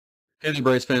Hey there,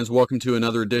 Braves fans. Welcome to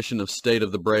another edition of State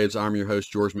of the Braves. I'm your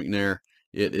host, George McNair.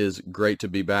 It is great to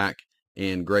be back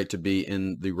and great to be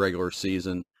in the regular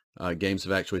season. Games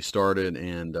have actually started,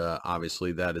 and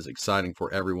obviously that is exciting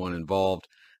for everyone involved.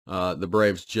 The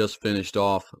Braves just finished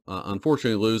off,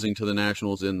 unfortunately, losing to the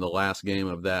Nationals in the last game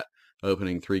of that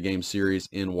opening three-game series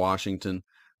in Washington.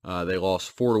 They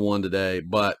lost 4-1 today,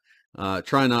 but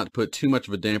try not to put too much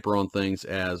of a damper on things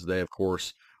as they, of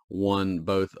course, won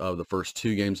both of the first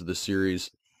two games of the series.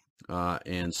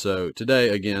 And so today,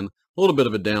 again, a little bit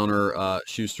of a downer.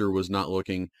 Schuster was not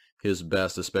looking his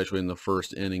best, especially in the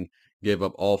first inning. Gave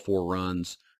up all four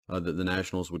runs that the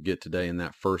Nationals would get today in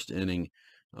that first inning.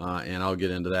 And I'll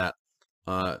get into that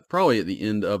probably at the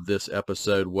end of this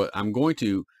episode. What I'm going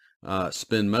to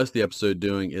spend most of the episode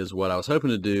doing is what I was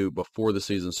hoping to do before the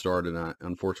season started.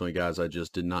 Unfortunately, guys, I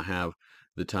just did not have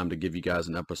the time to give you guys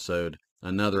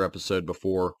another episode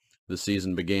before the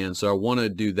season began. So I want to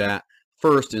do that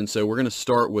first. And so we're going to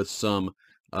start with some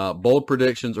bold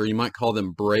predictions, or you might call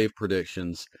them brave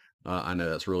predictions. I know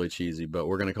that's really cheesy, but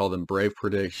we're going to call them brave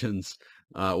predictions.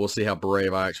 We'll see how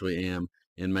brave I actually am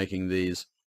in making these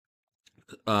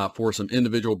for some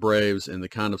individual Braves and the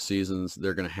kind of seasons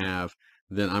they're going to have.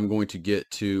 Then I'm going to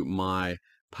get to my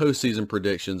postseason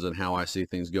predictions and how I see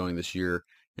things going this year.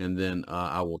 And then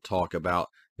I will talk about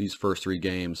these first three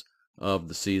games of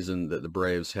the season that the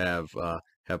Braves have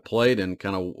played and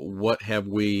kind of what have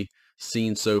we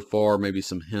seen so far. Maybe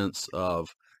some hints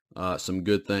of some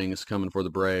good things coming for the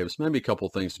Braves. Maybe a couple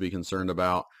things to be concerned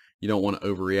about. You don't want to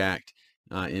overreact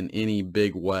in any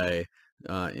big way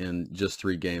in just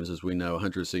three games. As we know,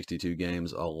 162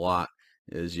 games, a lot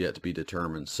is yet to be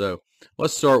determined. So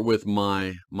let's start with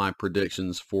my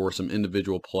predictions for some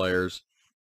individual players.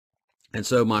 And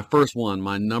so my first one,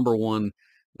 my number one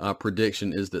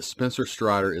prediction is that Spencer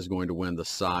Strider is going to win the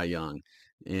Cy Young.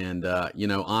 And,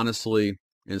 honestly,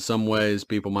 in some ways,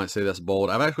 people might say that's bold.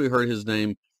 I've actually heard his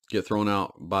name get thrown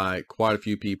out by quite a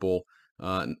few people,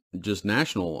 just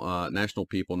national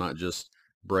people, not just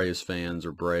Braves fans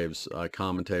or Braves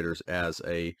commentators, as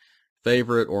a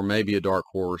favorite or maybe a dark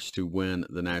horse to win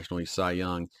the National League Cy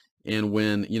Young. And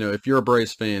when, if you're a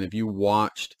Braves fan, if you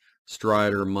watched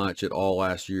Strider much at all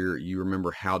last year, you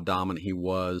remember how dominant he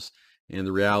was. And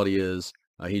the reality is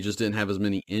he just didn't have as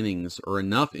many innings or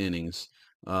enough innings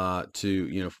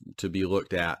to be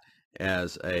looked at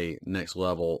as a next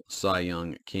level Cy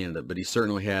Young candidate. But he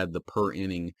certainly had the per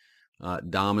inning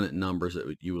dominant numbers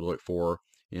that you would look for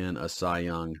in a Cy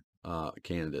Young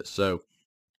candidate. So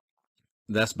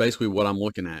that's basically what I'm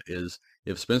looking at is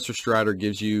if Spencer Strider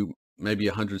gives you maybe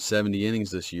 170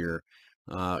 innings this year,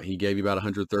 he gave you about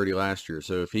 130 last year.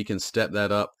 So if he can step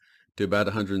that up to about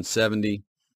 170,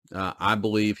 I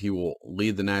believe he will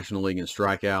lead the National League in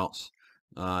strikeouts.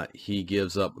 He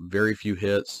gives up very few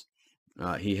hits.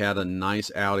 He had a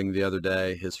nice outing the other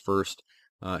day, his first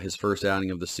outing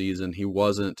of the season. He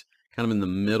wasn't kind of in the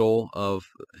middle of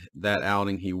that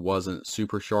outing. He wasn't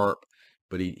super sharp,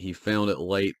 but he found it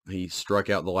late. He struck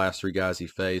out the last three guys he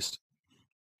faced.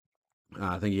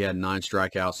 I think he had 9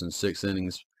 strikeouts in 6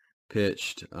 innings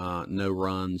pitched, no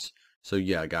runs. So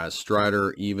yeah, guys,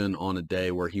 Strider, even on a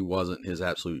day where he wasn't his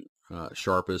absolute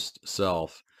sharpest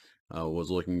self,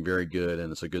 was looking very good,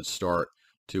 and it's a good start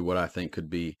to what I think could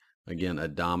be, again, a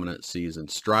dominant season.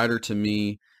 Strider, to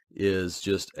me, is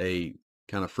just a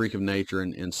kind of freak of nature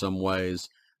in some ways.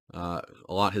 A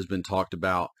lot has been talked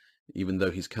about, even though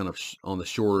he's kind of on the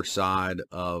shorter side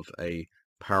of a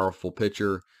powerful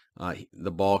pitcher.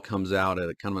 The ball comes out at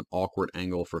a kind of an awkward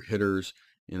angle for hitters,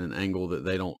 in an angle that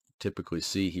they don't typically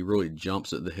see. He really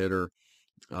jumps at the hitter,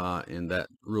 and that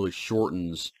really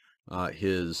shortens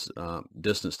his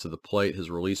distance to the plate,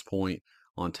 his release point,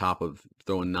 on top of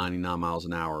throwing 99 miles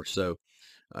an hour. So,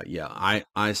 yeah,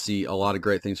 I see a lot of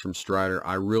great things from Strider.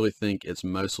 I really think it's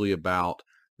mostly about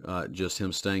just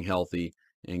him staying healthy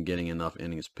and getting enough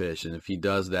innings pitched. And if he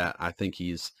does that, I think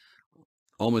he's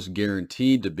almost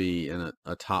guaranteed to be in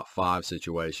a top 5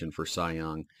 situation for Cy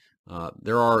Young.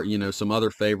 There are, some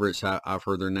other favorites. I've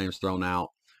heard their names thrown out.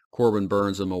 Corbin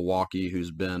Burns of Milwaukee,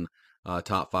 who's been a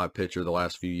top 5 pitcher the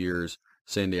last few years.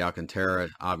 Sandy Alcantara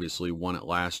obviously won it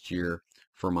last year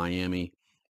for Miami.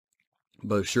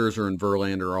 Both Scherzer and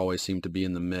Verlander always seem to be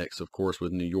in the mix, of course,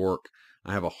 with New York.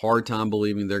 I have a hard time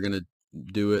believing they're going to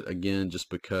do it again just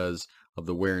because of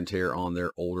the wear and tear on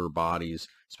their older bodies,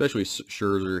 especially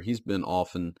Scherzer. He's been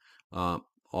off and on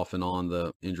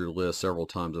the injured list several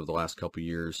times over the last couple of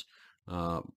years.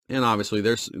 And obviously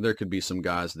there could be some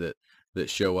guys that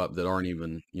show up that aren't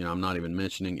even, I'm not even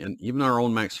mentioning. And even our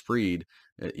own Max Fried,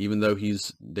 even though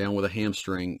he's down with a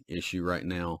hamstring issue right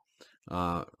now,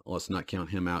 Let's not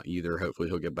count him out either. Hopefully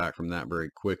he'll get back from that very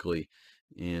quickly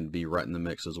and be right in the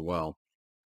mix as well.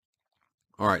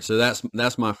 All right, so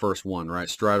that's my first one, right?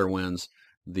 Strider wins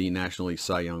the National League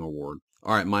Cy Young Award.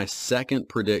 All right, my second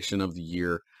prediction of the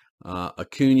year,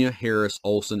 Acuna, Harris,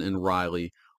 Olson, and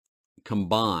Riley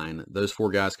combined, those four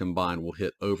guys combined will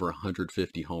hit over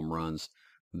 150 home runs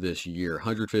this year.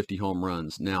 150 home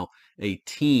runs. Now, a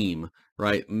team,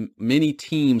 right? Many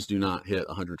teams do not hit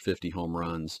 150 home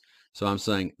runs. So I'm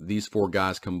saying these four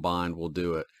guys combined will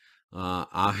do it.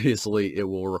 Obviously, it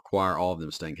will require all of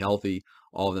them staying healthy,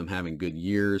 all of them having good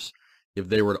years. If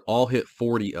they were to all hit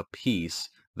 40 apiece,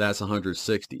 that's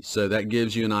 160. So that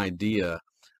gives you an idea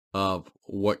of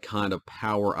what kind of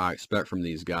power I expect from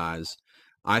these guys.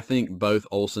 I think both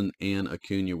Olson and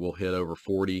Acuna will hit over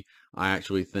 40. I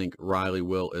actually think Riley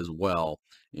will as well.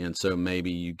 And so maybe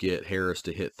you get Harris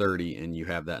to hit 30 and you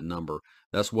have that number.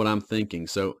 That's what I'm thinking.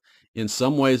 So in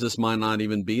some ways, this might not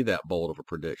even be that bold of a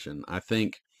prediction. I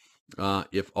think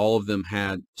if all of them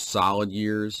had solid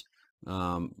years,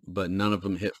 but none of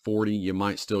them hit 40, you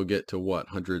might still get to what,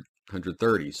 100,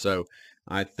 130. So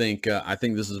I think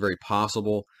this is very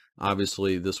possible.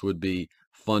 Obviously, this would be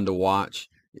fun to watch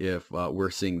if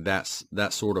we're seeing that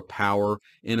sort of power,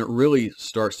 and it really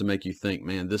starts to make you think,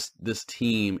 man, this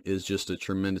team is just a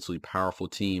tremendously powerful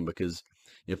team, because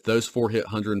if those four hit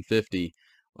 150,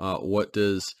 what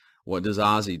does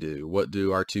Ozzie do? What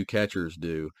do our two catchers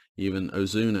do? Even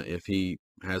Ozuna, if he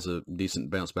has a decent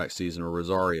bounce back season, or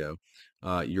Rosario,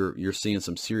 you're seeing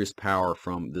some serious power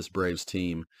from this Braves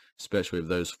team, especially if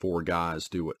those four guys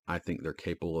do what I think they're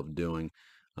capable of doing.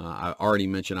 I already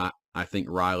mentioned I think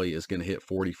Riley is going to hit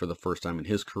 40 for the first time in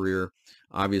his career.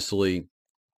 Obviously,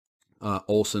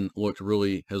 Olson has looked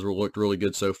really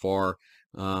good so far.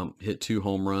 Hit 2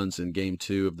 home runs in Game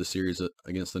 2 of the series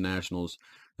against the Nationals.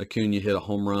 Acuna hit a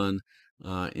home run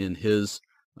in his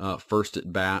first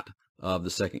at bat of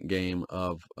the second game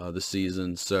of the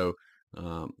season. So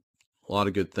a lot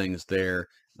of good things there.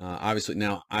 Obviously,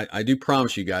 now I do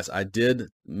promise you guys, I did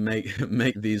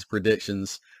make these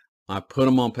predictions. I put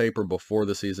them on paper before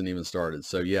the season even started.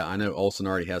 So yeah, I know Olson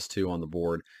already has 2 on the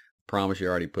board. Promise you, I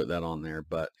already put that on there,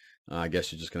 but I guess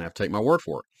you're just gonna have to take my word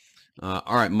for it.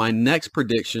 All right, my next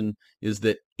prediction is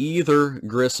that either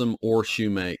Grissom or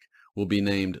Shoemake will be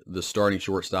named the starting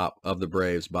shortstop of the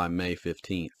Braves by May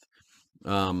 15th.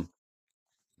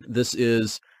 This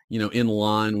is, in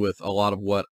line with a lot of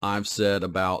what I've said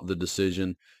about the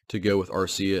decision to go with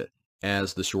Arcia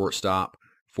as the shortstop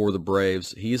for the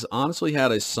Braves. He's honestly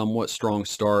had a somewhat strong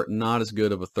start, not as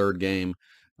good of a third game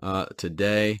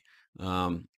today.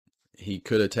 He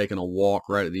could have taken a walk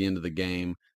right at the end of the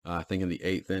game. I think in the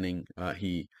 8th inning,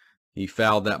 he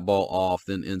fouled that ball off,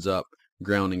 then ends up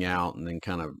grounding out, and then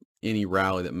kind of any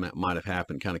rally that might have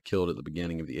happened kind of killed at the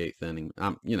beginning of the 8th inning.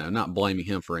 I'm, not blaming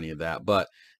him for any of that, but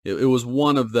it was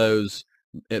one of those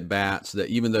at bats that,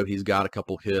 even though he's got a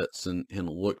couple hits and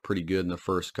looked pretty good in the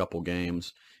first couple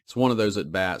games, it's one of those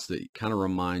at bats that kind of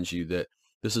reminds you that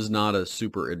this is not a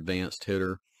super advanced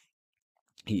hitter.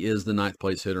 He is the 9th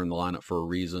place hitter in the lineup for a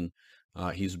reason.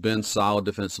 He's been solid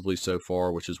defensively so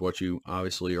far, which is what you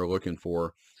obviously are looking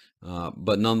for.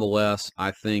 But nonetheless,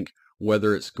 I think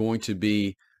whether it's going to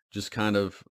be just kind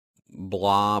of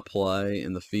blah play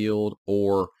in the field,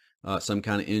 or some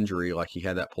kind of injury like he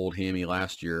had that pulled hammy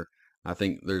last year, I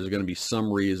think there's going to be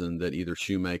some reason that either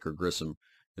Shoemake or Grissom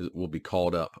will be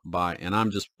called up by, and I'm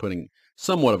just putting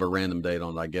somewhat of a random date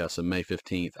on it, I guess, of May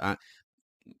 15th.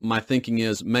 My thinking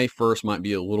is May 1st might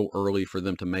be a little early for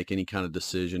them to make any kind of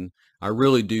decision. I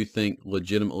really do think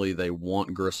legitimately they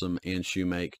want Grissom and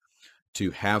Shoemake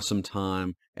to have some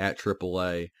time at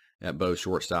AAA at both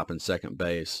shortstop and second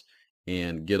base,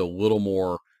 and get a little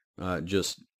more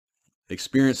just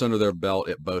experience under their belt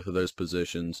at both of those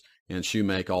positions. And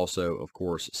Shoemake also, of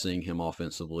course, seeing him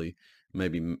offensively,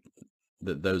 maybe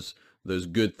that those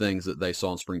good things that they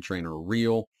saw in spring training are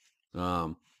real.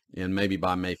 And maybe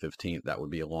by May 15th, that would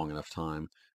be a long enough time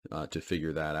to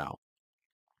figure that out.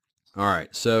 All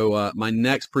right, so my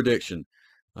next prediction,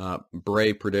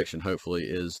 Brave prediction, hopefully,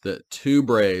 is that 2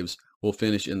 Braves will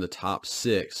finish in the top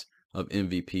 6 of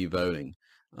MVP voting.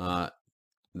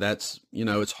 That's,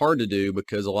 it's hard to do,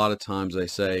 because a lot of times they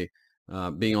say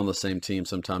being on the same team,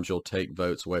 sometimes you'll take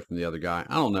votes away from the other guy.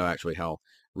 I don't know actually how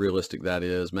realistic that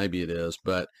is. Maybe it is.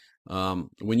 But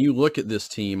when you look at this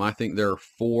team, I think there are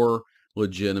 4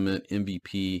 legitimate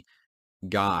MVP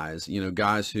guys,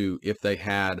 guys who, if they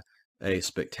had a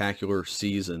spectacular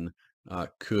season,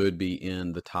 could be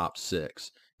in the top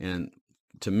 6. And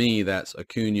to me, that's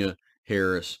Acuna,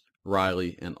 Harris,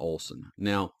 Riley, and Olson.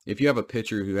 Now, if you have a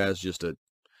pitcher who has just a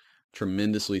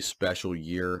tremendously special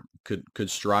year. Could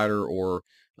Strider or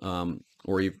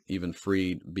even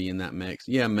Freed be in that mix?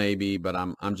 Yeah, maybe, but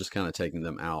I'm just kind of taking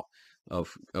them out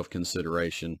of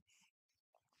consideration.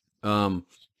 I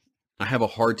have a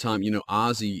hard time.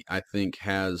 Ozzie, I think,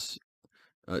 has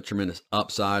a tremendous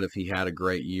upside if he had a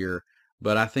great year,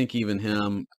 but I think even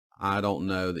him, I don't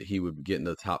know that he would get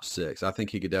into the top six. I think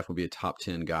he could definitely be a top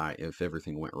 10 guy if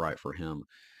everything went right for him.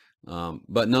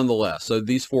 But nonetheless, so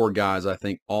these four guys, I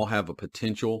think, all have a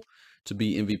potential to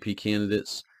be MVP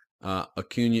candidates.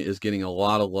 Acuna is getting a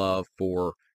lot of love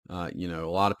for, a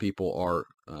lot of people are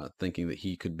thinking that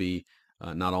he could be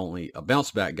not only a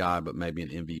bounce back guy, but maybe an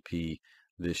MVP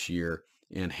this year.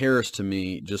 And Harris, to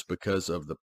me, just because of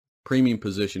the premium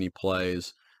position he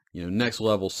plays, next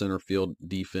level center field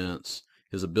defense,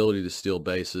 his ability to steal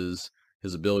bases,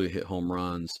 his ability to hit home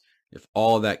runs. If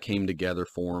all of that came together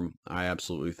for him, I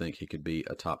absolutely think he could be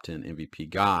a top 10 MVP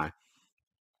guy.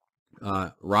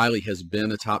 Riley has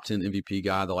been a top 10 MVP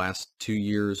guy the last 2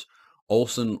 years.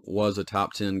 Olson was a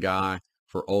top 10 guy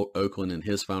for Oakland in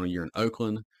his final year in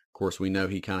Oakland. Of course, we know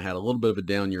he kind of had a little bit of a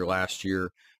down year last year,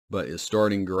 but is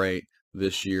starting great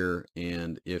this year.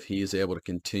 And if he is able to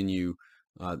continue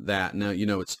that, now,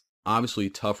 it's obviously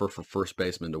tougher for first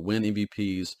basemen to win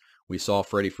MVPs. We saw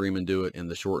Freddie Freeman do it in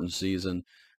the shortened season.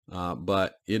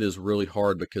 But it is really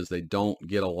hard because they don't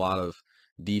get a lot of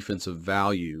defensive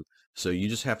value. So you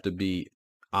just have to be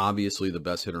obviously the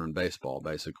best hitter in baseball,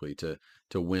 basically, to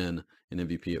win an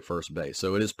MVP at first base.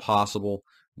 So it is possible,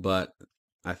 but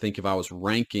I think if I was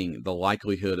ranking the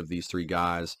likelihood of these three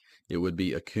guys, it would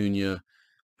be Acuna.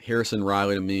 Harrison,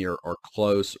 Riley to me are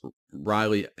close.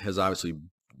 Riley has obviously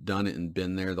done it and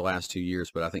been there the last 2 years,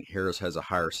 but I think Harris has a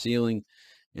higher ceiling.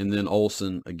 And then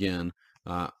Olson, again,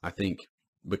 I think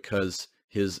because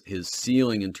his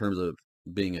ceiling in terms of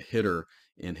being a hitter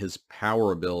and his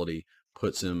power ability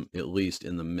puts him at least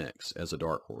in the mix as a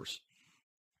dark horse.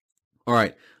 All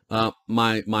right,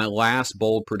 my last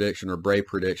bold prediction or brave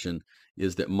prediction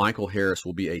is that Michael Harris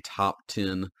will be a top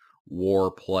 10 WAR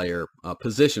player,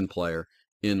 position player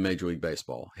in Major League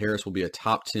Baseball. Harris will be a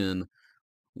top 10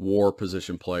 WAR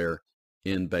position player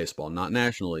in baseball, not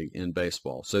National League, in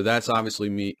baseball. So that's obviously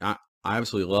me. I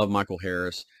obviously love Michael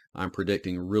Harris. I'm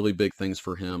predicting really big things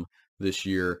for him this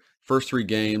year. First 3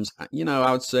 games,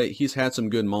 I would say he's had some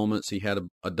good moments. He had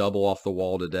a double off the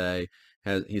wall today.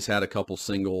 He's had a couple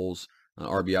singles, an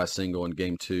RBI single in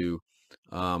game 2.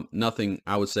 Nothing,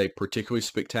 I would say, particularly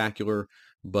spectacular,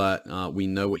 but we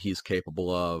know what he's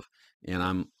capable of,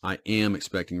 and I am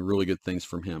expecting really good things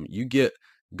from him. You get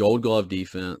Gold Glove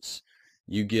defense,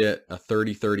 you get a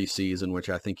 30-30 season, which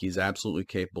I think he's absolutely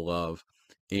capable of,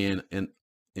 and an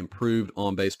improved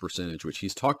on-base percentage, which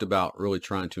he's talked about really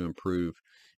trying to improve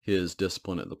his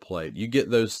discipline at the plate. You get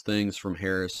those things from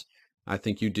Harris, I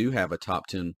think you do have a top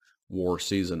 10 WAR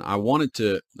season. I wanted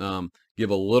to give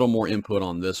a little more input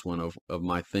on this one of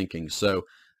my thinking. So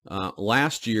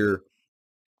last year,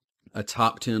 a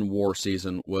top 10 WAR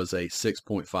season was a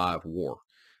 6.5 WAR,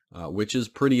 which is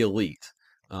pretty elite.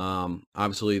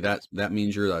 Obviously, that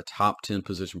means you're a top 10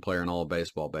 position player in all of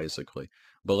baseball, basically.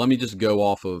 But let me just go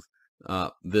off of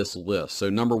this list. So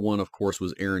number 1, of course,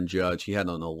 was Aaron Judge. He had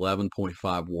an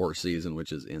 11.5 WAR season,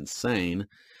 which is insane.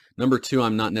 Number 2,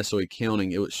 I'm not necessarily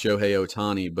counting. It was Shohei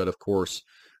Ohtani, but of course,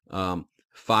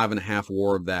 5.5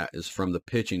 WAR of that is from the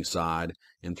pitching side,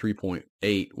 and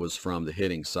 3.8 was from the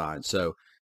hitting side. So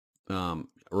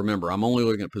remember, I'm only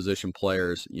looking at position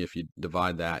players. If you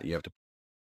divide that, you have to.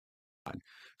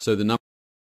 So the number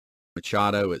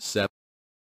Machado at 7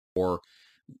 WAR,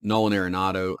 Nolan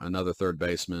Arenado, another third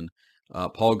baseman.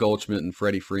 Paul Goldschmidt and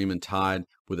Freddie Freeman tied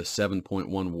with a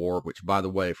 7.1 WAR, which, by the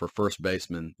way, for first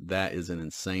baseman, that is an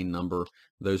insane number.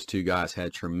 Those two guys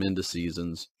had tremendous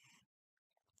seasons.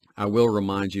 I will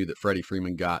remind you that Freddie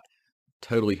Freeman got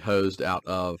totally hosed out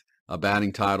of a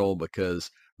batting title because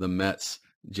the Mets'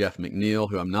 Jeff McNeil,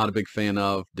 who I'm not a big fan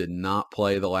of, did not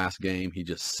play the last game. He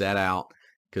just sat out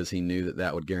because he knew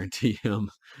that would guarantee him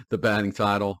the batting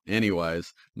title.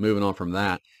 Anyways, moving on from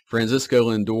that, Francisco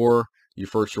Lindor, your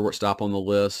first shortstop on the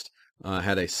list,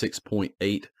 had a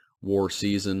 6.8 WAR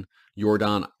season.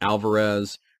 Yordan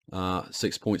Alvarez,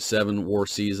 6.7 WAR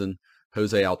season.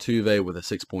 Jose Altuve with a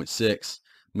 6.6.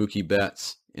 Mookie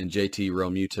Betts and JT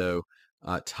Realmuto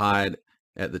tied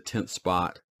at the 10th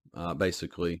spot,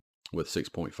 basically, with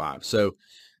 6.5. So,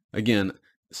 again,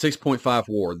 6.5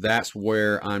 WAR, that's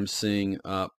where I'm seeing,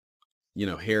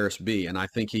 Harris be. And I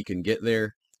think he can get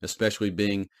there, especially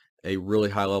being a really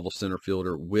high-level center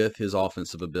fielder with his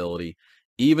offensive ability.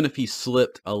 Even if he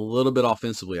slipped a little bit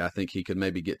offensively, I think he could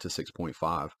maybe get to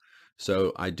 6.5.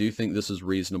 So I do think this is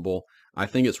reasonable. I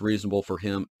think it's reasonable for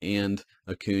him and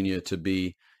Acuna to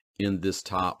be in this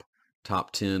top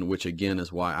 10, which again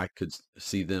is why I could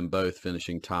see them both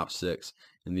finishing top 6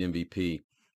 in the MVP.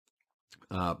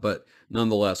 But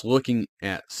nonetheless, looking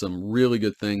at some really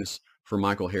good things for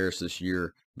Michael Harris this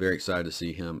year. Very excited to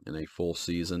see him in a full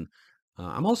season.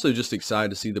 I'm also just excited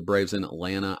to see the Braves in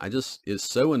Atlanta. It's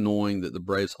so annoying that the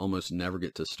Braves almost never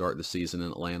get to start the season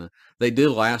in Atlanta. They did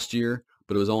last year,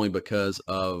 but it was only because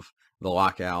of the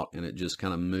lockout, and it just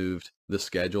kind of moved the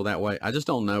schedule that way. I just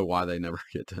don't know why they never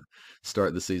get to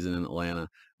start the season in Atlanta.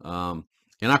 And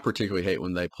I particularly hate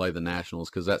when they play the Nationals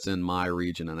because that's in my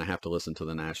region, and I have to listen to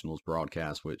the Nationals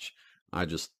broadcast, which I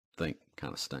just think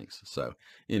kind of stinks. So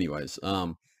anyways,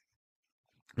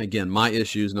 again, my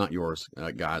issues, not yours,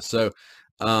 guys. So,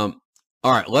 all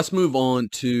right, let's move on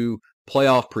to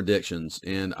playoff predictions.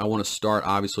 And I want to start,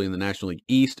 obviously, in the National League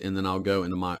East, and then I'll go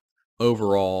into my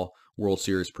overall World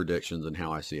Series predictions and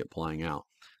how I see it playing out.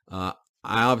 I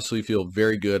obviously feel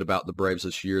very good about the Braves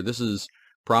this year. This is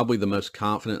probably the most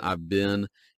confident I've been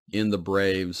in the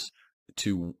Braves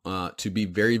to be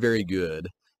very, very good,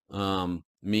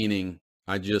 meaning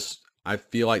I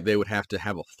feel like they would have to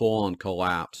have a full-on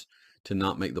collapse to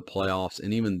not make the playoffs.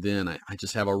 And even then, I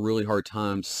just have a really hard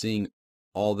time seeing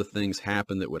all the things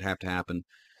happen that would have to happen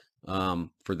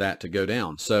for that to go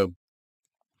down. So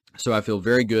I feel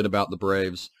very good about the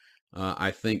Braves.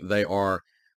 I think they are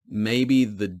maybe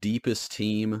the deepest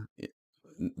team.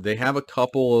 They have a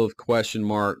couple of question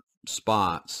mark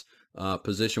spots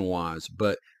position-wise,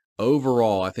 but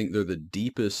overall, I think they're the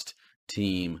deepest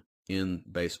team in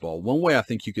baseball. One way I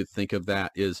think you could think of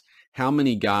that is how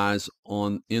many guys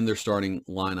in their starting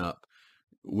lineup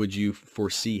would you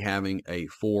foresee having a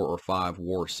 4 or 5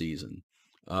 WAR season,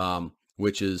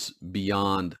 which is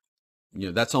beyond,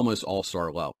 that's almost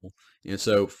all-star level. And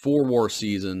so 4 WAR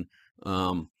season,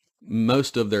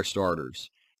 most of their starters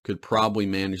could probably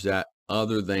manage that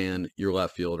other than your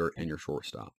left fielder and your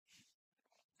shortstop.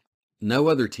 No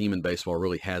other team in baseball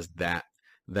really has that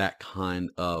kind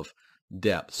of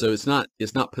depth. So it's not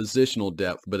positional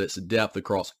depth, but it's depth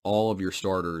across all of your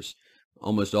starters.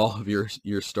 Almost all of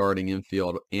your starting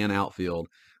infield and outfield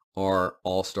are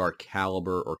all-star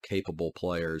caliber or capable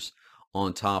players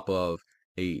on top of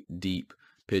a deep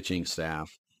pitching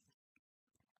staff.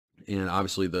 And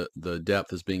obviously the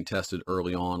depth is being tested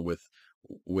early on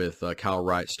with Kyle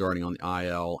Wright starting on the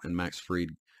IL and Max Fried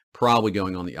probably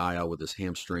going on the IL with his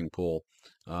hamstring pull.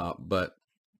 But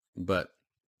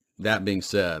that being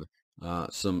said,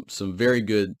 some very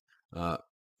good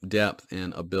depth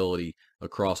and ability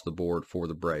across the board for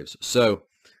the Braves. So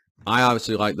I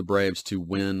obviously like the Braves to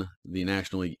win the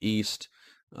National League East.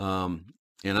 And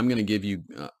I'm going to give you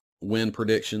win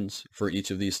predictions for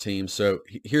each of these teams. So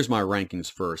here's my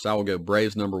rankings first. I will go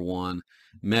Braves number 1,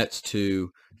 Mets 2,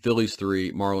 Phillies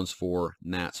 3, Marlins 4,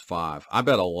 Nats 5. I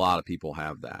bet a lot of people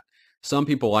have that. Some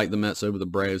people like the Mets over the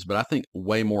Braves, but I think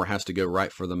way more has to go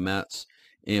right for the Mets.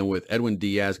 And with Edwin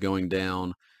Diaz going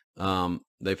down,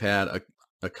 they've had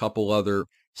a couple other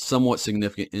somewhat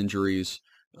significant injuries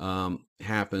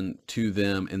happen to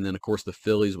them. And then, of course, the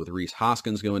Phillies with Rhys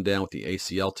Hoskins going down with the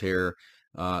ACL tear.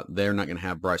 They're not going to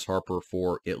have Bryce Harper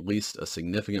for at least a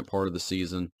significant part of the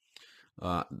season.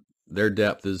 Their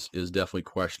depth is definitely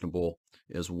questionable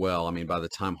as well. I mean, by the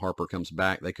time Harper comes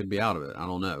back, they could be out of it. I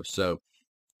don't know. So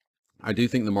I do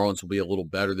think the Marlins will be a little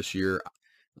better this year.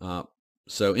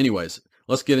 So anyways,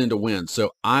 let's get into wins.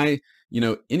 So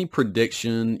any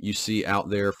prediction you see out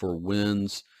there for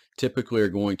wins typically are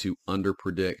going to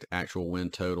underpredict actual win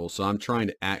total. So I'm trying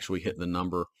to actually hit the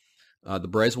number. The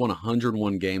Braves won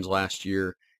 101 games last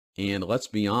year, and let's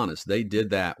be honest, they did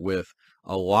that with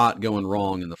a lot going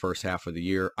wrong in the first half of the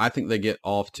year. I think they get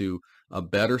off to a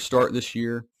better start this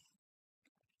year,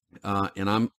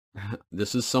 and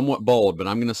this is somewhat bold, but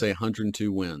I'm going to say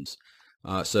 102 wins.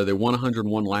 So they won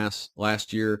 101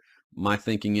 last year. My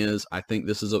thinking is I think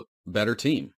this is a better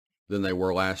team than they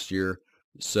were last year.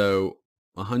 So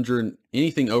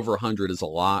anything over 100 is a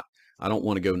lot. I don't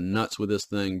want to go nuts with this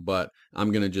thing, but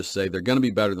I'm going to just say they're going to be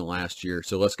better than last year.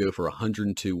 So let's go for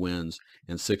 102 wins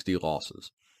and 60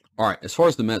 losses. All right, as far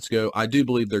as the Mets go, I do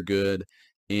believe they're good.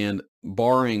 And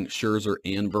barring Scherzer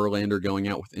and Verlander going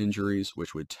out with injuries,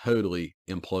 which would totally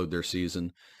implode their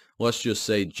season, let's just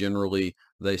say generally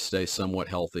they stay somewhat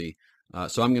healthy.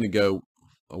 So I'm going to go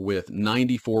with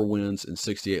 94 wins and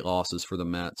 68 losses for the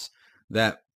Mets.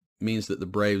 That means that the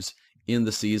Braves end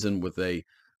the season with a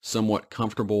somewhat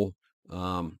comfortable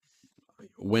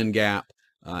win gap,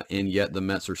 and yet the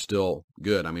Mets are still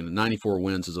good. I mean, 94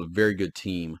 wins is a very good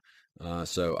team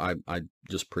So I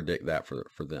just predict that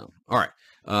for them. All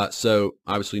right. So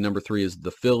obviously number 3 is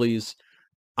the Phillies.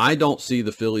 I don't see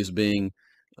the Phillies being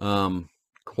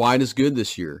quite as good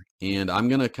this year, and I'm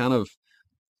going to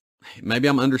maybe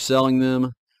I'm underselling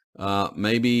them.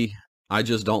 Maybe I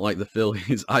just don't like the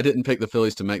Phillies. I didn't pick the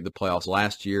Phillies to make the playoffs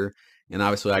last year, and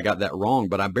obviously I got that wrong,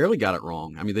 but I barely got it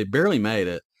wrong. I mean, they barely made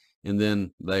it, and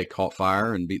then they caught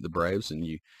fire and beat the Braves, and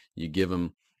you give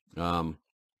them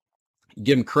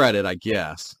credit, I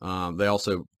guess. They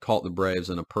also caught the Braves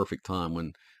in a perfect time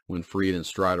when Fried and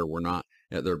Strider were not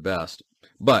at their best.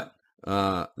 But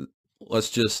let's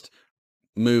just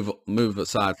move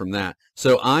aside from that.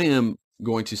 So I am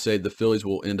going to say the Phillies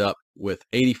will end up with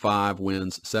 85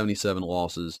 wins, 77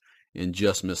 losses, and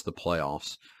just miss the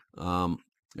playoffs.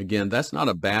 Again, that's not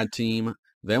a bad team.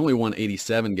 They only won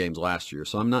 87 games last year,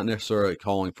 so I'm not necessarily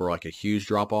calling for like a huge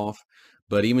drop-off,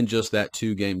 but even just that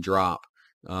 2-game drop,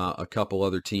 a couple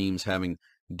other teams having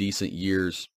decent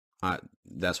years,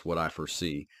 that's what I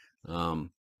foresee. All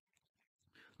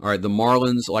right, the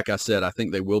Marlins, like I said, I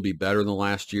think they will be better than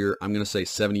last year. I'm going to say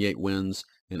 78 wins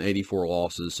and 84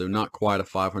 losses, so not quite a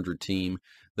 500 team.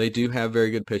 They do have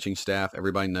very good pitching staff.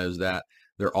 Everybody knows that.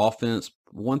 Their offense,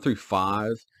 1 through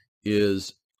 5,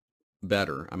 is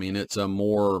better. I mean, it's a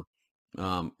more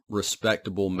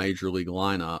respectable major league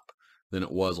lineup than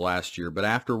it was last year. But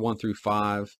after 1 through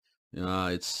 5,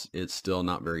 it's still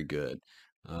not very good.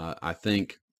 I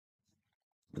think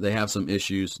they have some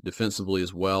issues defensively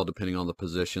as well, depending on the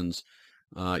positions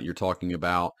you're talking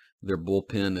about. Their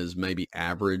bullpen is maybe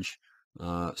average,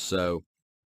 so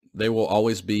they will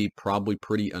always be probably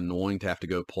pretty annoying to have to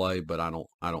go play. But I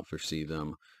don't foresee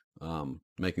them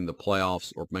making the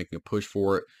playoffs or making a push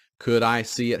for it. Could I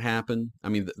see it happen? I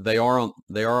mean, they are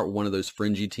one of those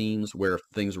fringy teams where if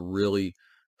things really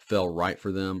fell right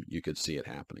for them, you could see it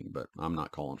happening. But I'm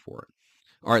not calling for it.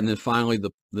 All right, and then finally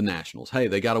the Nationals. Hey,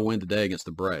 they got to win today against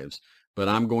the Braves, but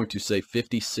I'm going to say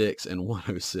 56 and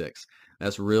 106.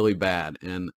 That's really bad,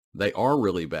 and they are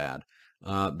really bad.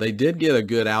 They did get a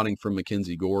good outing from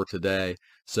Mackenzie Gore today,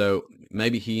 so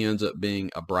maybe he ends up being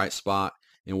a bright spot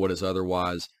in what is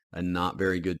otherwise a not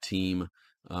very good team.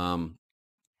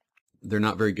 They're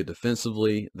not very good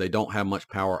defensively. They don't have much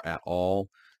power at all.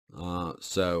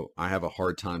 So I have a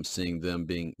hard time seeing them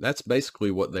being, that's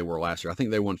basically what they were last year. I think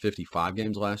they won 55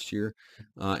 games last year,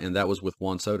 and that was with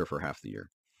Juan Soto for half the year.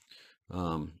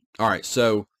 All right,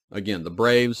 so again, the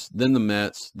Braves, then the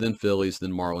Mets, then Phillies,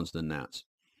 then Marlins, then Nats.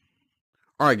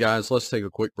 All right, guys, let's take a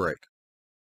quick break.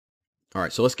 All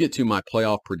right, so let's get to my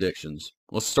playoff predictions.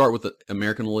 Let's start with the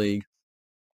American League,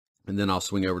 and then I'll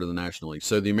swing over to the National League.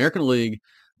 So the American League,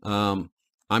 I'm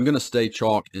going to stay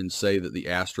chalk and say that the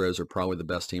Astros are probably the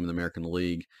best team in the American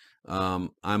League.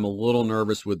 I'm a little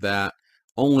nervous with that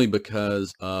only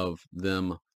because of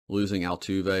them losing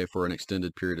Altuve for an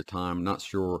extended period of time. I'm not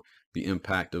sure the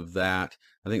impact of that.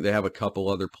 I think they have a couple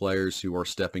other players who are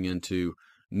stepping into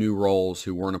new roles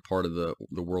who weren't a part of the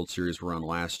World Series run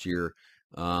last year.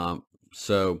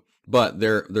 But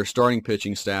their starting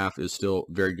pitching staff is still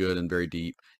very good and very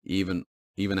deep, even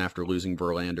after losing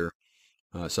Verlander.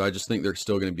 So I just think they're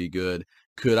still going to be good.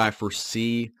 Could I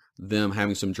foresee them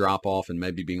having some drop off and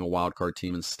maybe being a wild card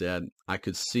team instead? I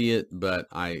could see it, but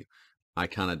I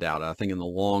kind of doubt it. I think in the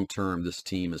long term, this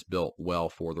team is built well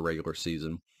for the regular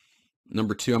season.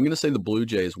 Number 2, I'm going to say the Blue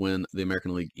Jays win the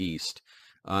American League East.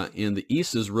 And the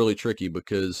East is really tricky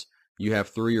because you have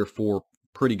 3 or 4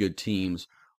 pretty good teams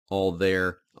all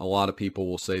there. A lot of people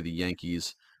will say the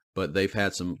Yankees, but they've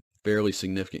had some fairly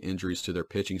significant injuries to their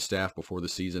pitching staff before the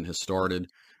season has started.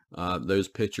 Those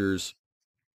pitchers,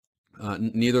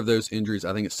 neither of those injuries,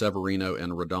 I think it's Severino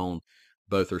and Rodon,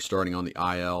 both are starting on the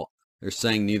IL. They're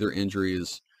saying neither injury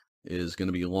is going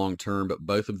to be long-term, but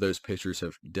both of those pitchers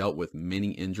have dealt with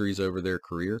many injuries over their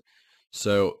career.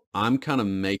 So I'm kind of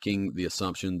making the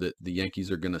assumption that the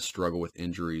Yankees are going to struggle with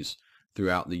injuries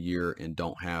throughout the year and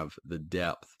don't have the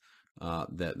depth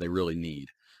that they really need.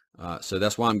 So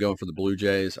that's why I'm going for the Blue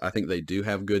Jays. I think they do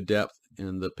have good depth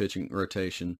in the pitching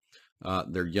rotation.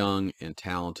 They're young and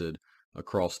talented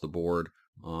across the board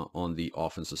on the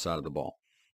offensive side of the ball.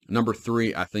 Number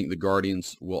 3, I think the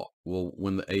Guardians will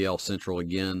win the AL Central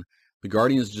again. The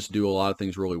Guardians just do a lot of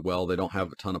things really well. They don't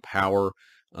have a ton of power.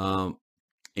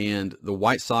 And the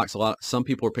White Sox, some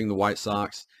people are picking the White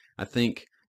Sox. I think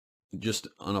just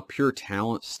on a pure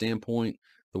talent standpoint,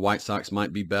 the White Sox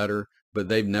might be better, but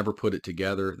they've never put it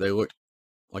together. They looked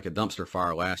like a dumpster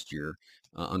fire last year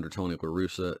under Tony La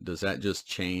Russa. Does that just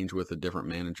change with a different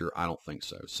manager? I don't think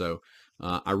so. So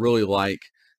I really like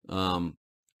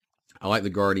the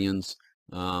Guardians,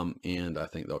 and I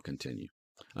think they'll continue.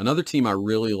 Another team I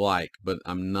really like, but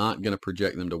I'm not going to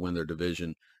project them to win their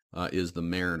division, is the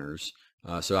Mariners.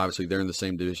 So obviously they're in the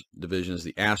same division as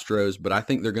the Astros, but I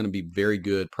think they're going to be very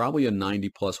good, probably a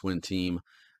 90-plus win team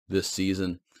this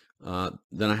season.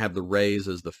 Then I have the Rays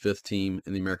as the 5th team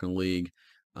in the American League.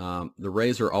 The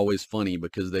Rays are always funny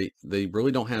because they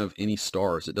really don't have any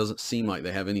stars. It doesn't seem like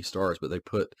they have any stars, but they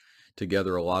put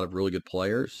together a lot of really good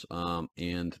players,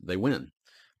 and they win.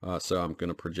 So I'm going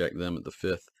to project them at the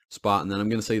 5th spot, and then I'm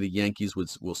going to say the Yankees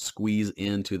will squeeze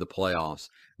into the playoffs.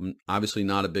 I'm obviously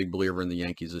not a big believer in the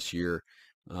Yankees this year.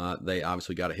 They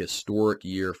obviously got a historic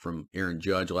year from Aaron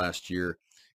Judge last year.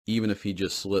 Even if he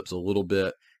just slips a little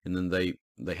bit, and then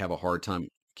they have a hard time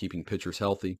keeping pitchers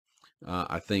healthy,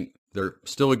 I think they're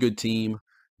still a good team,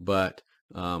 but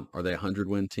are they a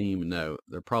 100-win team? No,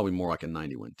 they're probably more like a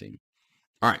 90-win team.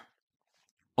 All right,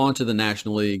 on to the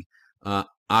National League.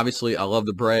 Obviously, I love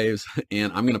the Braves,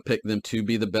 and I'm going to pick them to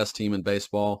be the best team in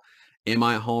baseball. Am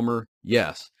I a homer?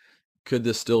 Yes. Could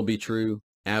this still be true?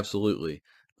 Absolutely.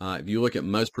 If you look at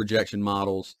most projection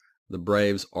models, the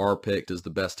Braves are picked as the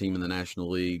best team in the National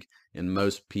League, and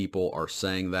most people are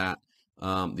saying that.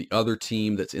 The other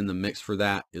team that's in the mix for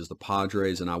that is the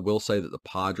Padres, and I will say that the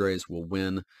Padres will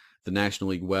win the National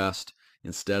League West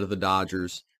instead of the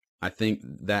Dodgers. I think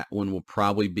that one will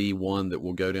probably be one that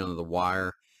will go down to the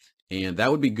wire, and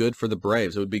that would be good for the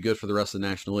Braves. It would be good for the rest of the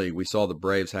National League. We saw the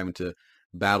Braves having to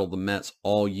battle the Mets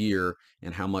all year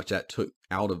and how much that took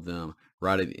out of them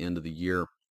right at the end of the year.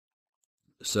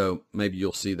 So maybe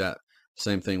you'll see that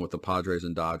same thing with the Padres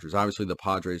and Dodgers. Obviously, the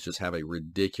Padres just have a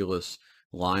ridiculous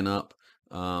lineup.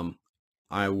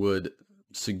 I would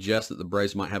suggest that the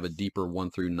Braves might have a deeper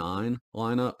 1 through 9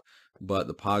 lineup, but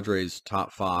the Padres'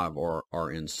 top 5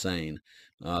 are insane.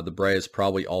 The Braves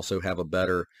probably also have a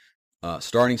better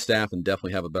starting staff and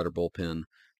definitely have a better bullpen,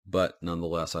 but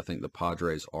nonetheless, I think the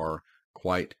Padres are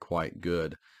quite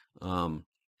good. All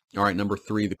right, number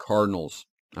 3, the Cardinals.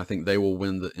 I think they will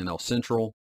win the NL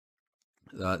Central.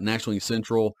 National League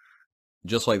Central,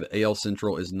 just like the AL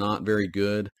Central, is not very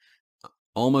good.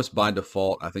 Almost by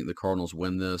default, I think the Cardinals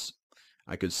win this.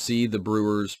 I could see the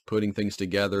Brewers putting things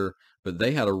together, but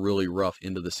they had a really rough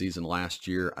end of the season last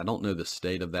year. I don't know the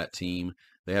state of that team.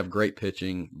 They have great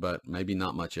pitching, but maybe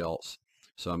not much else.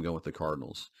 So I'm going with the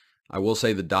Cardinals. I will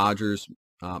say the Dodgers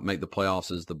make the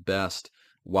playoffs as the best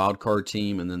wild card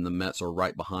team, and then the Mets are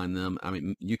right behind them. I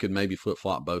mean, you could maybe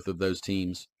flip-flop both of those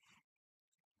teams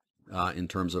in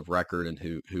terms of record and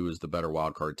who is the better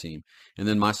wild card team. And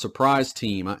then my surprise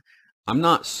team, I'm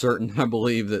not certain I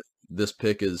believe that this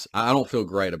pick is, I don't feel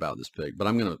great about this pick, but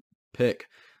I'm going to pick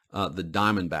the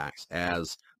Diamondbacks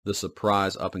as the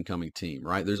surprise up-and-coming team,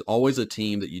 right? There's always a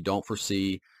team that you don't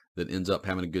foresee that ends up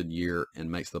having a good year and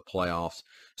makes the playoffs.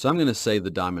 So I'm going to say the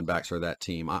Diamondbacks are that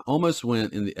team. I almost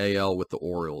went in the AL with the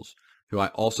Orioles, who I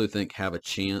also think have a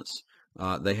chance.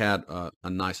 They had a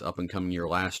nice up-and-coming year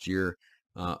last year.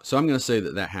 So I'm going to say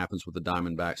that happens with the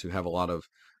Diamondbacks, who have a lot of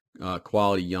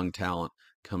quality young talent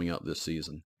coming up this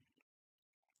season.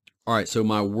 All right, so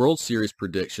my World Series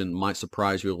prediction might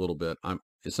surprise you a little bit.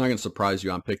 It's not going to surprise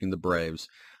you. I'm picking the Braves.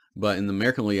 But in the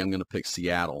American League, I'm going to pick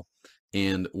Seattle.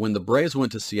 And when the Braves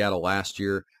went to Seattle last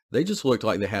year, they just looked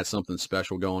like they had something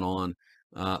special going on.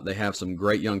 They have some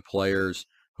great young players,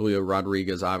 Julio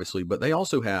Rodriguez, obviously, but they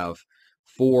also have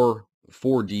four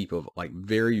deep of like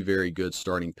very good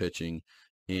starting pitching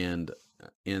and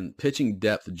pitching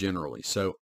depth generally.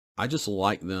 So I just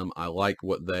like them. I like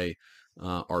what they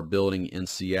are building in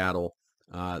Seattle.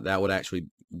 That would actually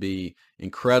be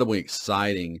incredibly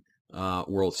exciting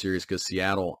World Series because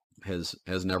Seattle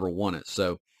has never won it.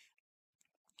 So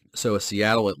a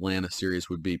Seattle-Atlanta series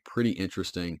would be pretty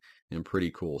interesting and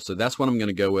pretty cool. So that's what I'm going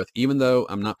to go with. Even though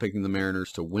I'm not picking the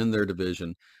Mariners to win their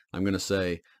division, I'm going to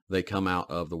say they come out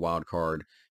of the wild card,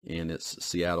 and it's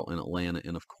Seattle and Atlanta.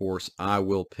 And, of course, I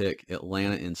will pick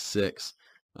Atlanta in 6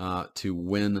 to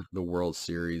win the World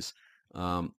Series.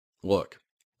 Look,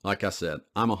 like I said,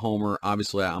 I'm a homer.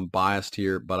 Obviously, I'm biased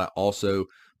here, but I also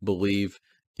believe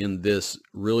in this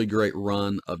really great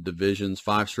run of divisions,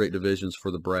 5 straight divisions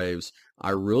for the Braves. I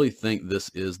really think this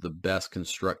is the best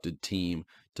constructed team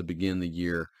to begin the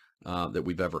year that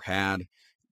we've ever had,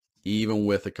 even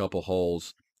with a couple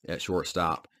holes at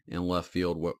shortstop and left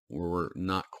field where we're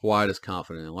not quite as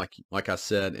confident. And like I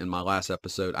said in my last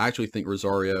episode, I actually think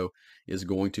Rosario is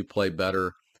going to play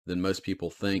better than most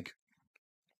people think.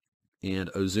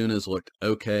 And Ozuna's looked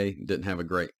okay. Didn't have a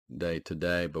great day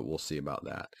today, but we'll see about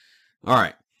that. All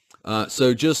right.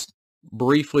 So just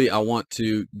briefly, I want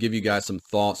to give you guys some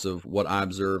thoughts of what I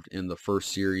observed in the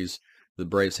first series the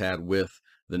Braves had with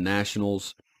the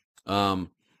Nationals. The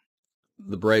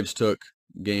Braves took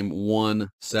game 1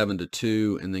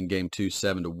 7-2, and then game 2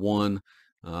 7-1.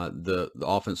 The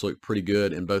offense looked pretty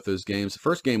good in both those games. The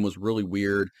first game was really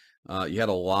weird. You had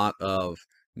a lot of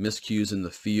miscues in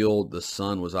the field. The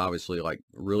sun was obviously like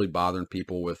really bothering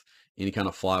people with any kind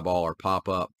of fly ball or pop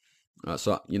up.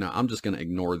 So, I'm just going to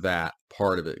ignore that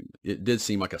part of it. It did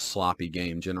seem like a sloppy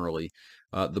game generally.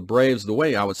 The Braves, the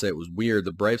way I would say it was weird,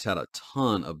 the Braves had a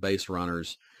ton of base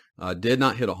runners, did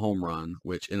not hit a home run,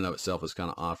 which in and of itself is kind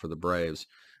of odd for the Braves,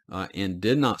 and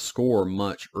did not score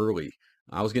much early.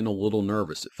 I was getting a little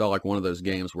nervous. It felt like one of those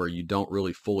games where you don't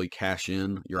really fully cash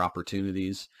in your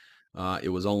opportunities. It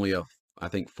was only I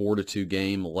think 4-2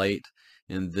 game late,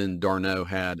 and then d'Arnaud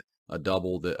had a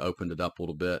double that opened it up a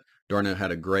little bit. d'Arnaud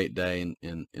had a great day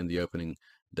in the opening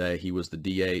day. He was the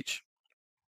DH.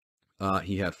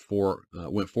 He had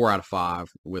went 4 out of 5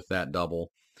 with that double.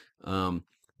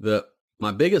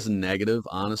 My biggest negative,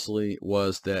 honestly,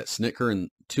 was that Snitker in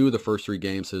 2 of the first 3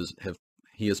 games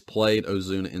he has played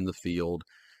Ozuna in the field,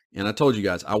 and I told you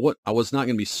guys I was not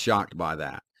going to be shocked by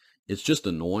that. It's just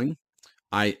annoying.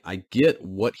 I get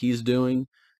what he's doing.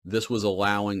 This was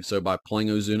allowing, so by playing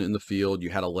Ozuna in the field,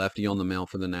 you had a lefty on the mound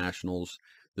for the Nationals.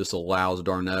 This allows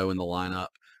d'Arnaud in the lineup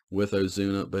with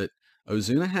Ozuna, but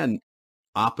Ozuna had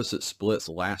opposite splits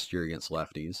last year against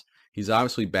lefties. He's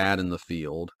obviously bad in the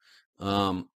field.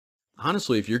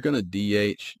 Honestly, if you're going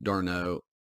to DH d'Arnaud,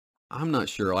 I'm not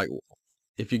sure. Like,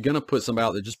 if you're going to put somebody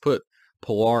out there, just put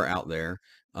Pilar out there.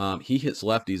 He hits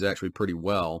lefties actually pretty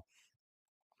well.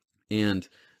 And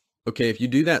okay, if you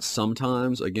do that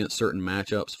sometimes against certain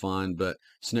matchups, fine. But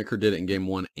Snitker did it in game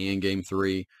 1 and game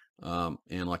 3.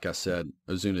 And like I said,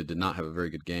 Ozuna did not have a very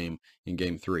good game in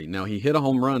game 3. Now, he hit a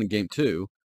home run in game 2,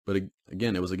 but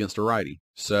again, it was against a righty.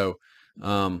 So,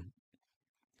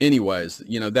 anyways,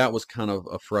 that was kind of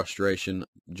a frustration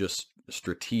just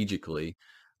strategically.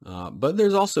 But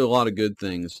there's also a lot of good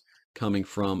things coming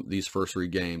from these first 3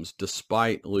 games,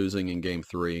 despite losing in game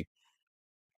 3.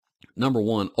 Number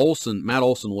one, Matt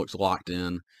Olson looks locked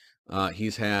in.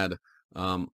 He had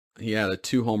a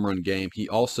 2 home run game. He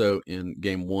also in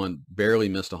game 1 barely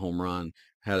missed a home run,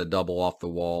 had a double off the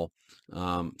wall.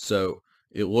 So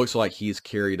it looks like he's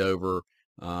carried over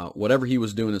whatever he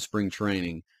was doing in spring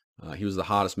training. He was the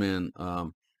hottest man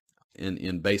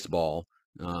in baseball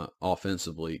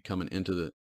offensively coming into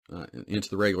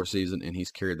the regular season, and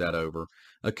he's carried that over.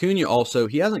 Acuna also,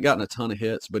 he hasn't gotten a ton of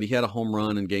hits, but he had a home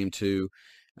run in game 2.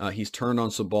 He's turned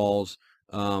on some balls.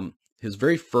 His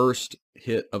very first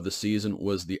hit of the season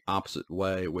was the opposite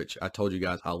way, which I told you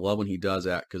guys I love when he does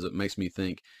that because it makes me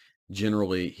think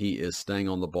generally he is staying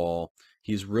on the ball.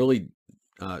 He's really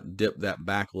dipped that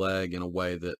back leg in a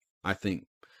way that I think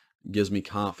gives me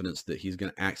confidence that he's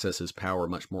going to access his power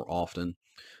much more often.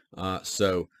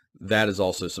 So that is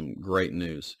also some great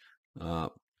news.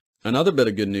 Another bit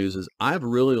of good news is I've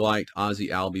really liked Ozzie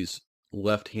Albies'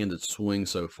 left-handed swing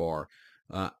so far.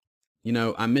 I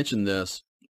mentioned this.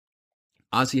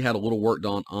 Ozzie had a little work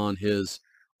done on his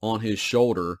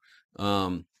shoulder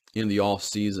in the off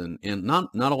season, and not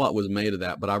a lot was made of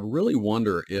that. But I really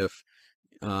wonder if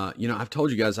I've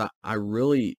told you guys I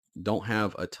really don't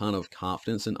have a ton of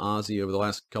confidence in Ozzie over the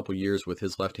last couple of years with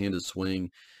his left-handed swing,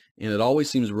 and it always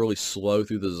seems really slow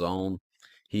through the zone.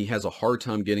 He has a hard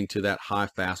time getting to that high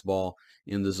fastball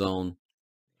in the zone,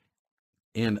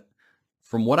 and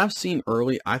from what I've seen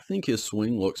early, I think his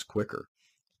swing looks quicker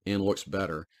and looks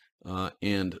better.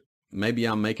 And maybe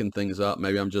I'm making things up.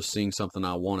 Maybe I'm just seeing something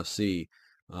I want to see.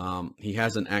 He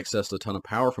hasn't accessed a ton of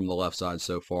power from the left side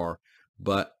so far,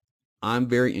 but I'm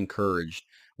very encouraged.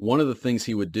 One of the things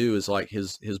he would do is like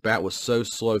his bat was so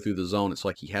slow through the zone, it's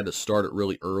like he had to start it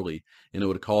really early, and it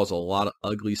would cause a lot of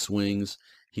ugly swings.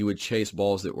 He would chase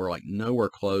balls that were like nowhere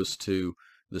close to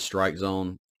the strike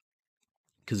zone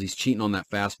because he's cheating on that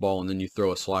fastball, and then you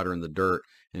throw a slider in the dirt,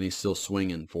 and he's still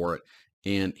swinging for it.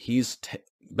 And he's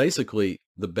basically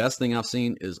the best thing I've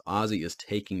seen is Ozzie is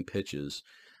taking pitches,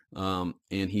 and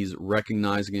he's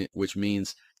recognizing it, which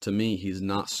means to me he's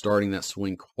not starting that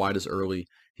swing quite as early.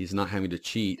 He's not having to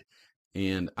cheat,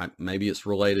 and maybe it's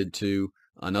related to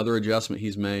another adjustment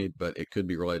he's made, but it could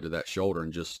be related to that shoulder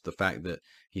and just the fact that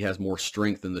he has more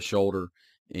strength in the shoulder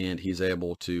and he's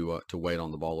able to wait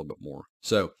on the ball a little bit more.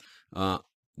 So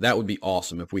that would be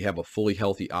awesome if we have a fully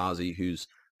healthy Ozzie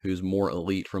who's more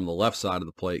elite from the left side of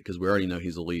the plate, because we already know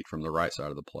he's elite from the right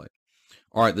side of the plate.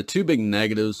 All right, the 2 big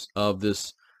negatives of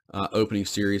this opening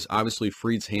series, obviously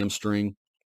Fried's hamstring.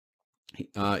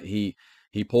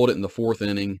 He pulled it in the 4th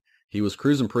inning. He was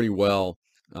cruising pretty well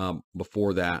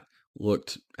before that.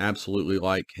 Looked absolutely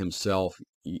like himself.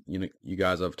 You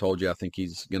guys, I've told you I think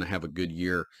he's going to have a good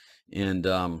year. And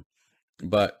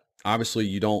but obviously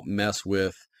you don't mess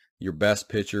with your best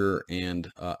pitcher and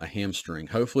a hamstring.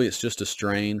 Hopefully it's just a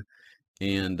strain,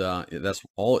 and that's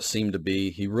all it seemed to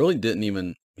be. He really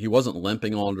he wasn't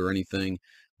limping on it or anything,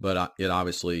 but it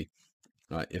obviously,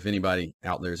 if anybody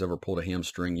out there has ever pulled a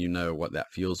hamstring, you know what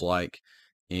that feels like,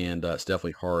 and it's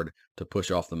definitely hard to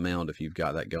push off the mound if you've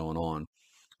got that going on.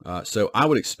 So I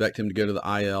would expect him to go to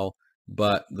the IL,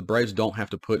 but the Braves don't have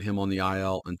to put him on the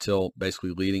IL until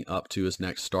basically leading up to his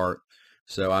next start.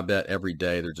 So I bet every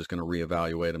day they're just going to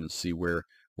reevaluate him and see where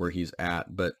he's at.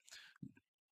 But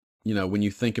when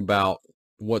you think about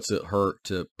what's it hurt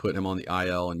to put him on the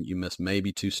IL and you miss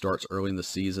maybe 2 starts early in the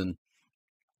season,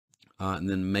 and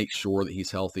then make sure that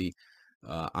he's healthy,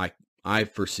 I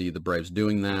foresee the Braves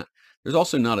doing that. There's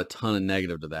also not a ton of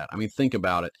negative to that. I mean, think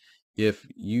about it. If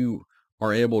you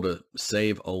are able to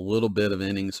save a little bit of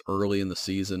innings early in the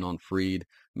season on Fried,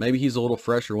 maybe he's a little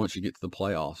fresher once you get to the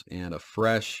playoffs, and a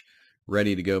fresh,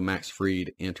 ready to go Max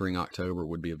Fried entering October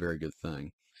would be a very good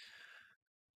thing.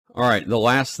 All right, the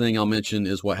last thing I'll mention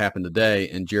is what happened today,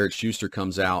 and Jared Schuster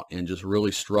comes out and just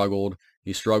really struggled.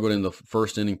 He struggled in the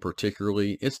first inning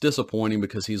particularly. It's disappointing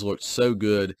because he's looked so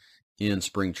good in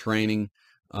spring training,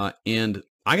 and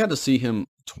I got to see him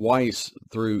twice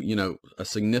through, a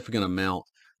significant amount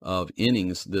of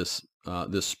innings this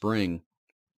spring.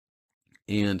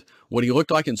 And what he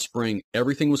looked like in spring,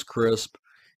 everything was crisp.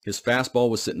 His fastball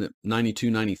was sitting at 92,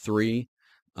 93,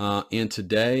 and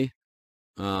today,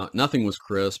 nothing was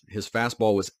crisp. His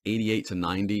fastball was 88 to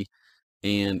 90,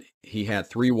 and he had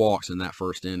 3 walks in that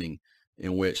first inning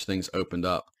in which things opened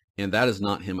up. And that is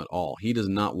not him at all. He does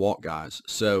not walk guys.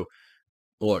 So,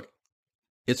 look,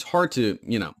 it's hard to,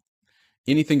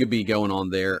 anything could be going on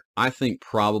there. I think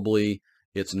probably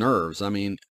it's nerves. I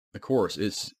mean, of course,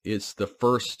 it's the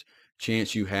first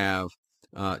chance you have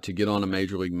to get on a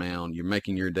major league mound. You're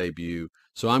making your debut.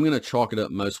 So I'm going to chalk it up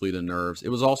mostly to nerves. It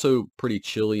was also pretty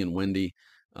chilly and windy.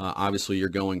 Obviously, you're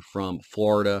going from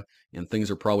Florida, and things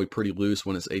are probably pretty loose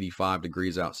when it's 85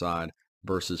 degrees outside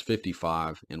versus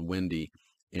 55 and windy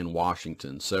in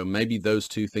Washington. So maybe those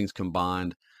two things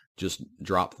combined just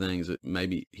drop things.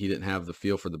 Maybe he didn't have the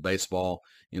feel for the baseball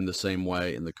in the same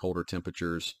way in the colder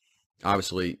temperatures.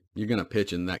 Obviously, you're going to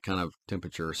pitch in that kind of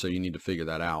temperature, so you need to figure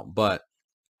that out. But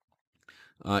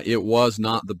it was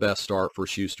not the best start for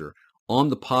Schuster. On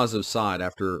the positive side,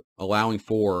 after allowing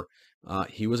 4,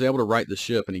 he was able to right the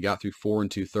ship, and he got through 4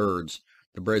 2/3.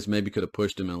 The Braves maybe could have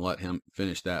pushed him and let him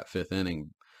finish that 5th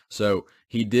inning. So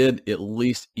he did at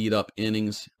least eat up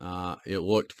innings. It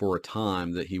looked for a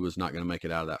time that he was not going to make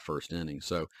it out of that first inning.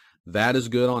 So that is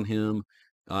good on him.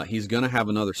 He's going to have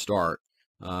another start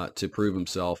to prove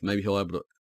himself. Maybe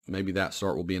that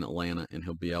start will be in Atlanta, and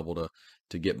he'll be able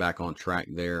to get back on track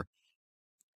there.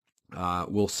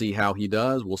 We'll see how he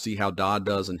does. We'll see how Dodd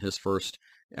does in his first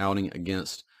outing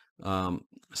against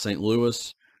St.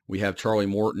 Louis. We have Charlie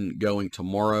Morton going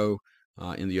tomorrow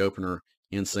in the opener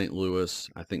in St. Louis.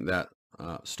 I think that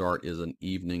start is an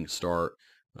evening start.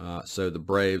 So the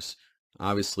Braves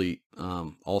obviously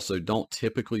also don't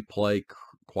typically play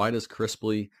quite as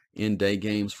crisply in day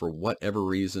games for whatever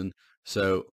reason.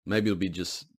 So maybe it'll be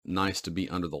just nice to be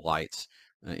under the lights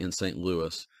in St.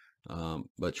 Louis.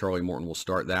 But Charlie Morton will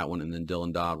start that one, and then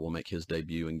Dylan Dodd will make his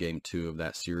debut in Game 2 of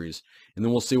that series. And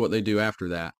then we'll see what they do after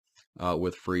that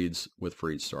with Fried's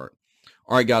start.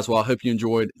 All right, guys. Well, I hope you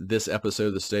enjoyed this episode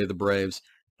of the State of the Braves.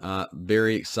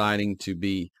 Very exciting to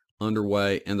be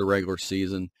underway in the regular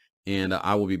season, and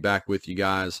I will be back with you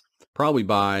guys probably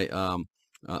by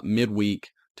midweek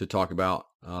to talk about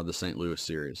the St. Louis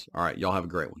series. All right, y'all have a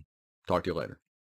great one. Talk to you later.